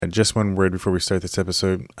Just one word before we start this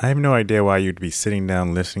episode. I have no idea why you'd be sitting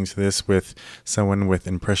down listening to this with someone with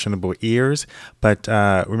impressionable ears, but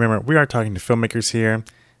remember, we are talking to filmmakers here,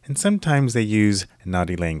 and sometimes they use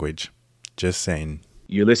naughty language. Just saying.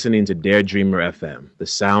 You're listening to Dare Dreamer FM, the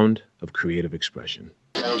sound of creative expression.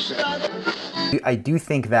 I do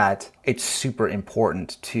think that it's super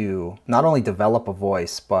important to not only develop a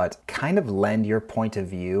voice, but kind of lend your point of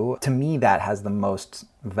view. To me, that has the most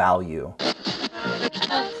value.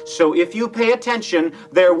 So if you pay attention,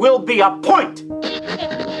 there will be a point.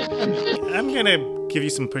 I'm going to give you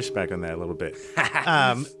some pushback on that a little bit.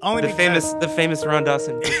 Only the famous Ron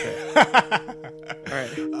Dawson pushback.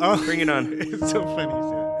 All right, bring it on. It's so funny you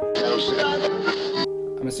say that.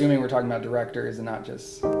 I'm assuming we're talking about directors and not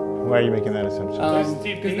just... Why are you making that assumption?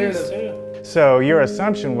 Too. So your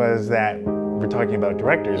assumption was that we're talking about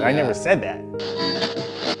directors. Yeah. I never said that.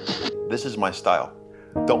 This is my style.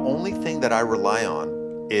 The only thing that I rely on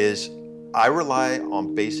is I rely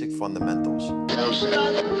on basic fundamentals.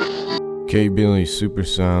 K. Billy Super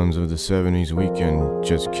Sounds of the 70s Weekend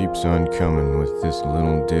just keeps on coming with this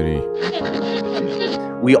little ditty.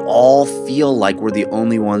 We all feel like we're the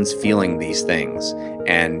only ones feeling these things.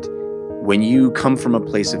 And when you come from a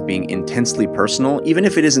place of being intensely personal, even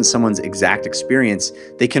if it isn't someone's exact experience,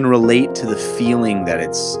 they can relate to the feeling that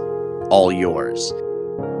it's all yours.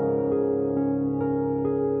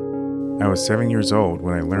 I was 7 years old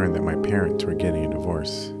when I learned that my parents were getting a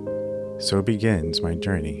divorce. So begins my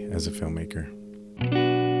journey as a filmmaker.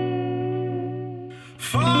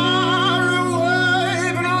 Far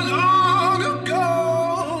away, but not long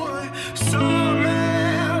ago, saw a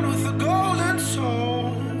man with a golden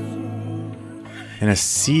soul. In a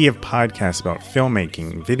sea of podcasts about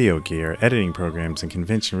filmmaking, video gear, editing programs, and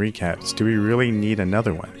convention recaps, do we really need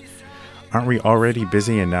another one? Aren't we already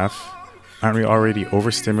busy enough? Aren't we already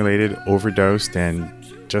overstimulated, overdosed, and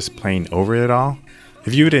just plain over it all?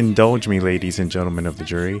 If you would indulge me, ladies and gentlemen of the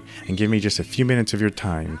jury, and give me just a few minutes of your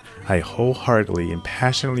time, I wholeheartedly and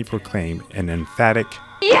passionately proclaim an emphatic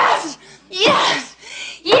yes! Yes!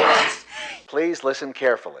 Yes! Please listen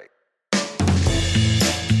carefully.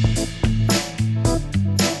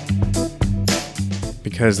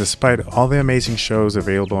 Because despite all the amazing shows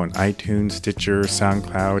available on iTunes, Stitcher,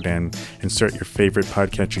 SoundCloud, and insert your favorite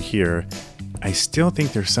podcatcher here, I still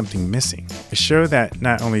think there's something missing. A show that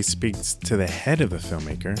not only speaks to the head of the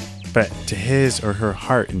filmmaker, but to his or her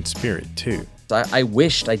heart and spirit too. I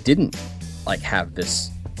wished I didn't have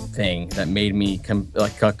this thing that made me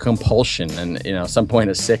a compulsion and some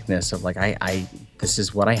point of sickness of I this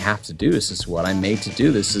is what I have to do. This is what I'm made to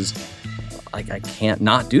do. This is I can't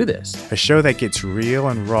not do this. A show that gets real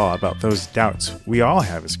and raw about those doubts we all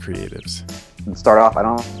have as creatives. To start off, I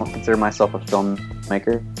don't consider myself a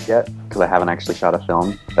filmmaker yet because I haven't actually shot a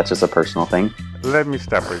film. That's just a personal thing. Let me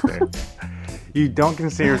stop right there. You don't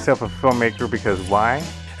consider yourself a filmmaker because why?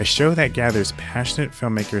 A show that gathers passionate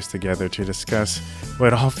filmmakers together to discuss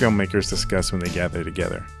what all filmmakers discuss when they gather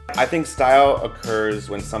together. I think style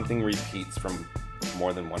occurs when something repeats from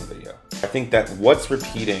more than one video. I think that what's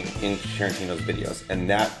repeating in Tarantino's videos, and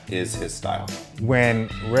that is his style.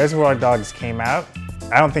 When Reservoir Dogs came out,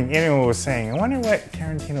 I don't think anyone was saying, I wonder what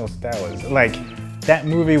Tarantino's style is. That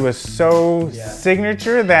movie was so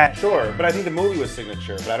signature that... Sure, but I think the movie was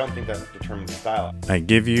signature, but I don't think that determines the style. I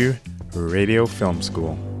give you Radio Film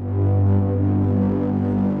School.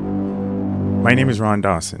 My name is Ron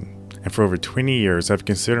Dawson, and for over 20 years, I've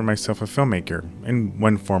considered myself a filmmaker in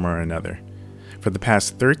one form or another. For the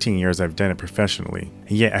past 13 years, I've done it professionally,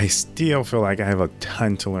 and yet I still feel like I have a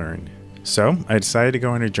ton to learn. So I decided to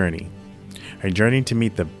go on a journey to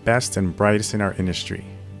meet the best and brightest in our industry,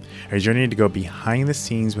 a journey to go behind the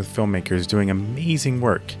scenes with filmmakers doing amazing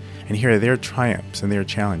work and hear their triumphs and their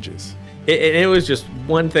challenges. It was just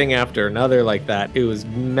one thing after another like that. It was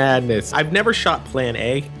madness. I've never shot Plan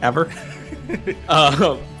A, ever.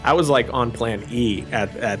 I was on Plan E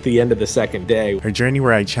at the end of the second day. A journey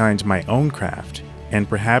where I challenge my own craft and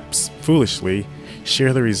perhaps foolishly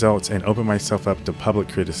share the results and open myself up to public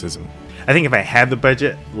criticism. I think if I had the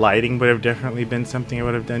budget, lighting would have definitely been something I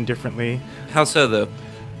would have done differently. How so, though?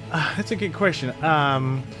 That's a good question.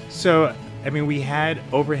 We had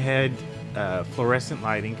overhead fluorescent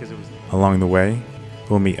lighting because it was... Along the way,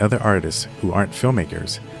 we'll meet other artists who aren't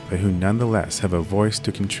filmmakers, but who nonetheless have a voice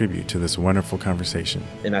to contribute to this wonderful conversation.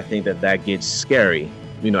 And I think that gets scary,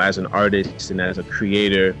 as an artist and as a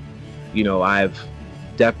creator. I've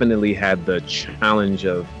definitely had the challenge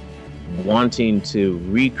of wanting to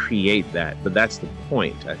recreate that, but that's the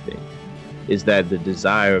point, I think, is that the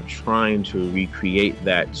desire of trying to recreate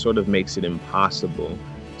that sort of makes it impossible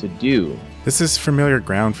to do. This is familiar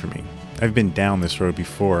ground for me. I've been down this road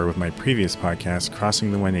before with my previous podcast,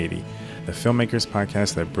 Crossing the 180, the filmmakers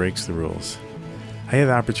podcast that breaks the rules. I had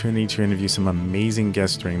the opportunity to interview some amazing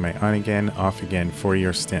guests during my on-again, off-again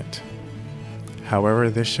 4-year stint.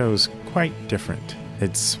 However, this show is quite different.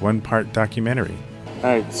 It's one part documentary.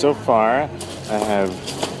 Alright, so far I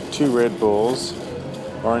have 2 Red Bulls,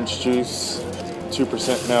 orange juice,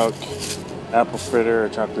 2% milk, apple fritter or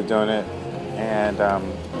chocolate donut, and I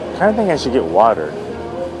kind of think I should get water.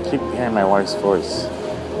 I keep hearing my wife's voice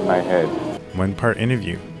in my head. One part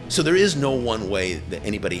interview. So there is no one way that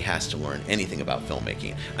anybody has to learn anything about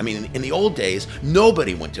filmmaking. I mean, in the old days,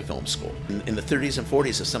 nobody went to film school. In the 30s and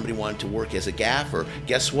 40s, if somebody wanted to work as a gaffer,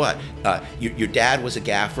 guess what? Your dad was a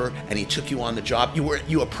gaffer, and he took you on the job.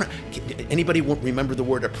 Anybody remember the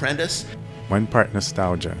word apprentice? One part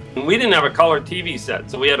nostalgia. We didn't have a color TV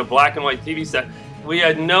set, so we had a black and white TV set. We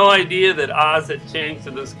had no idea that Oz had changed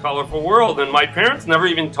to this colorful world, and my parents never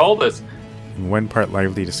even told us. And one part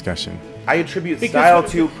lively discussion. I attribute style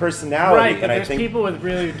to personality, right? But and there's I think people with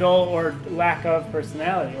really dull or lack of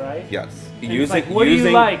personality, right? Yes. What do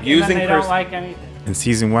you like? And then they don't like anything. In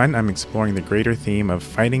season 1, I'm exploring the greater theme of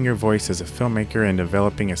finding your voice as a filmmaker and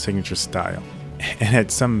developing a signature style. And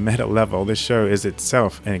at some meta level, this show is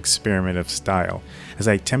itself an experiment of style, as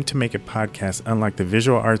I attempt to make a podcast unlike the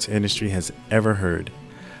visual arts industry has ever heard.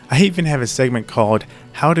 I even have a segment called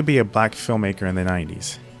How to Be a Black Filmmaker in the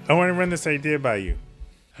 90s. I want to run this idea by you.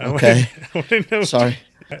 Okay. I want to know. Sorry.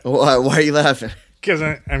 Why are you laughing? Because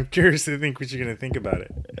I'm curious to think what you're going to think about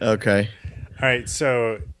it. Okay. All right.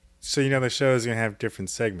 So you know the show is going to have different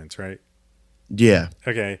segments, right? Yeah.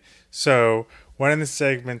 Okay. So one of the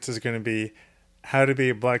segments is going to be How to Be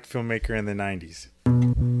a Black Filmmaker in the 90s.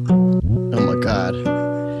 Oh my God.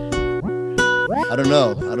 I don't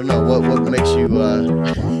know. What makes you,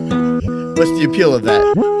 what's the appeal of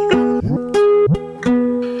that?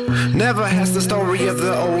 Never has the story of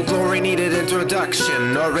the old glory needed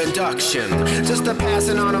introduction or induction. Just the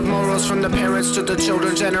passing on of morals from the parents to the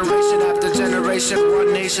children, generation after generation,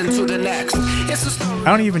 one nation to the next. It's a story. I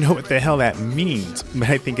don't even know what the hell that means, but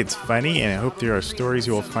I think it's funny, and I hope there are stories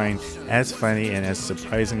you will find as funny and as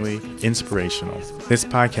surprisingly inspirational. This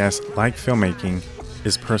podcast, like filmmaking,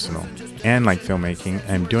 is personal. And like filmmaking,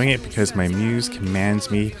 I'm doing it because my muse commands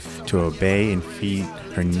me to obey and feed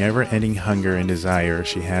her never-ending hunger and desire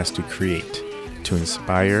she has to create, to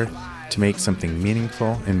inspire, to make something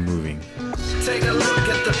meaningful and moving. Take a look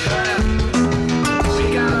at the path.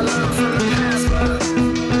 We gotta learn from the past, but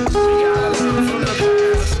we gotta learn from the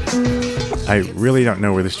past. I really don't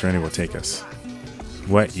know where this journey will take us,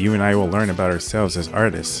 what you and I will learn about ourselves as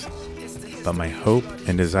artists, but my hope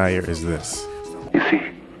and desire is this. You see,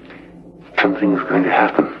 something's going to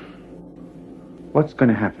happen. What's going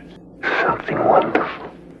to happen? Something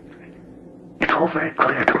wonderful. It's all very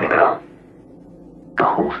clear to me now. The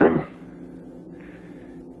whole thing.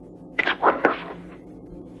 It's wonderful.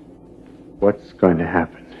 What's going to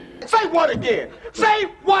happen? Say what again? Say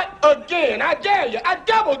what again? I dare you. I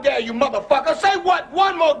double dare you, motherfucker. Say what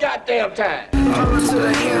one more goddamn time. Power to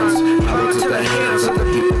the hands. Power to the hands of the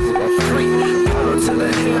people who are free. Power to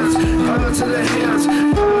the hands. Power to the hands.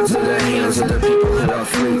 Power to the hands of the people that are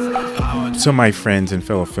free. So my friends and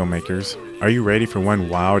fellow filmmakers, are you ready for one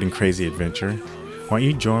wild and crazy adventure? Won't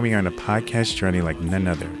you join me on a podcast journey like none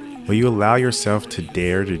other? Will you allow yourself to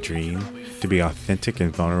dare to dream, to be authentic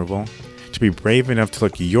and vulnerable, to be brave enough to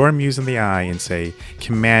look your muse in the eye and say,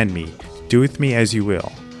 command me, do with me as you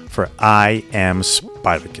will, for I am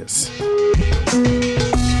Spartacus.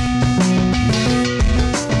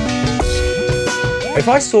 If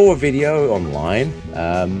I saw a video online,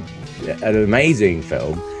 an amazing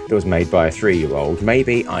film that was made by a 3-year-old,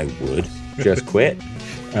 maybe I would just quit.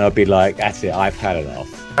 And I'd be like, that's it, I've had enough.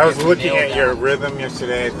 I was looking at your rhythm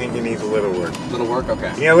yesterday. I think it needs a little work. Little work?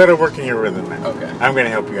 Okay. Yeah, a little work in your rhythm, man. Okay. I'm going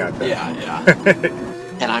to help you out there. Yeah.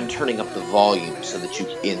 And I'm turning up the volume so that you,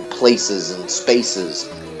 in places and spaces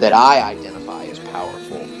that I identify as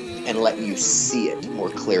powerful, and let you see it more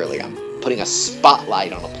clearly. I'm putting a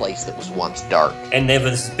spotlight on a place that was once dark. And they have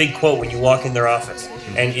this big quote when you walk in their office,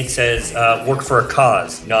 and it says, work for a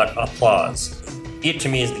cause, not applause. It, to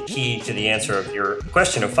me, is the key to the answer of your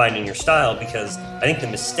question of finding your style, because I think the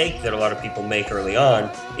mistake that a lot of people make early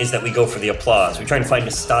on is that we go for the applause. We try to find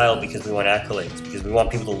a style because we want accolades, because we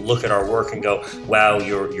want people to look at our work and go, wow,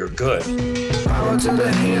 you're good. Power to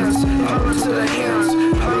the hands, power to the hands,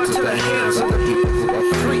 power to the hands of the people who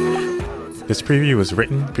are free. This preview was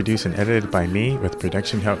written, produced, and edited by me with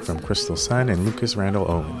production help from Crystal Sun and Lucas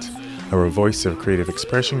Randall Owens. Our voice of creative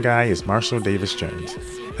expression guy is Marshall Davis Jones.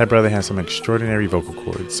 That brother has some extraordinary vocal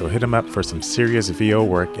cords, so hit him up for some serious VO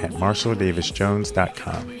work at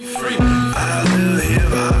marshalldavisjones.com.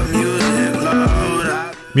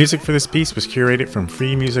 Music for this piece was curated from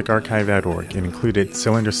freemusicarchive.org and included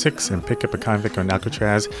Cylinder 6 and Pick Up a Convict on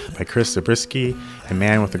Alcatraz by Chris Zabriskie, and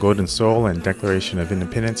Man with a Golden Soul and Declaration of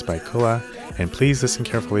Independence by Kula, and Please Listen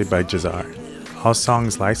Carefully by Jazar. All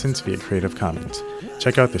songs licensed via Creative Commons.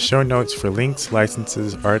 Check out the show notes for links,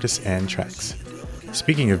 licenses, artists, and tracks.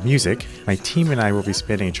 Speaking of music, my team and I will be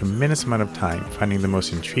spending a tremendous amount of time finding the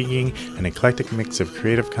most intriguing and eclectic mix of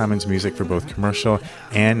Creative Commons music for both commercial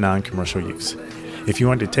and non-commercial use. If you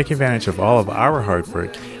want to take advantage of all of our hard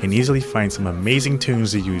work and easily find some amazing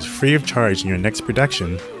tunes to use free of charge in your next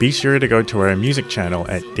production, be sure to go to our music channel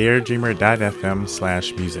at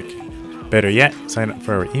daredreamer.fm/music. Better yet, sign up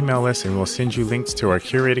for our email list and we'll send you links to our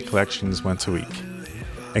curated collections once a week.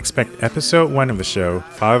 Expect episode 1 of the show,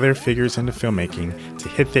 Father Figures into Filmmaking, to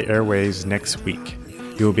hit the airwaves next week.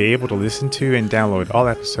 You will be able to listen to and download all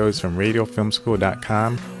episodes from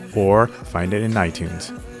radiofilmschool.com or find it in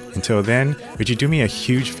iTunes. Until then, would you do me a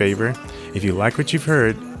huge favor? If you like what you've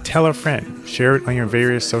heard, tell a friend, share it on your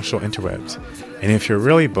various social interwebs. And if you're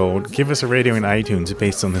really bold, give us a rating in iTunes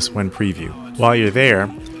based on this one preview. While you're there,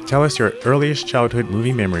 tell us your earliest childhood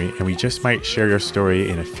movie memory and we just might share your story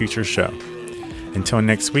in a future show. Until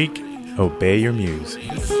next week, obey your muse.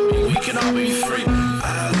 We can all be free.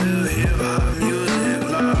 I live hip-hop music,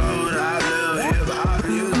 Lord. I live hip-hop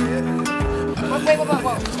music. Wait. What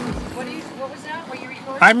was that? Were you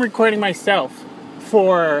recording? I'm recording myself.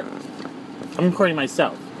 You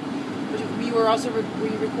were also were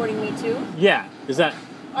you recording me too? Yeah. Is that?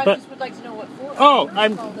 I but, just would like to know what for.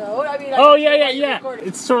 Yeah.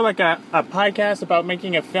 It's sort of like a podcast about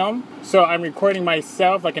making a film. So I'm recording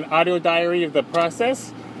myself, like an audio diary of the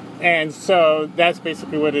process. And so that's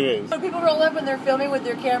basically what it is. When people roll up when they're filming with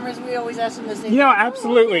their cameras, we always ask them the same. No,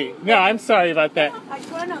 absolutely. No, I'm sorry about that. I just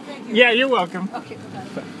want to know. Thank you. Yeah, you're welcome. Okay.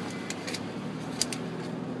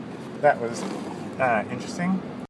 That was interesting.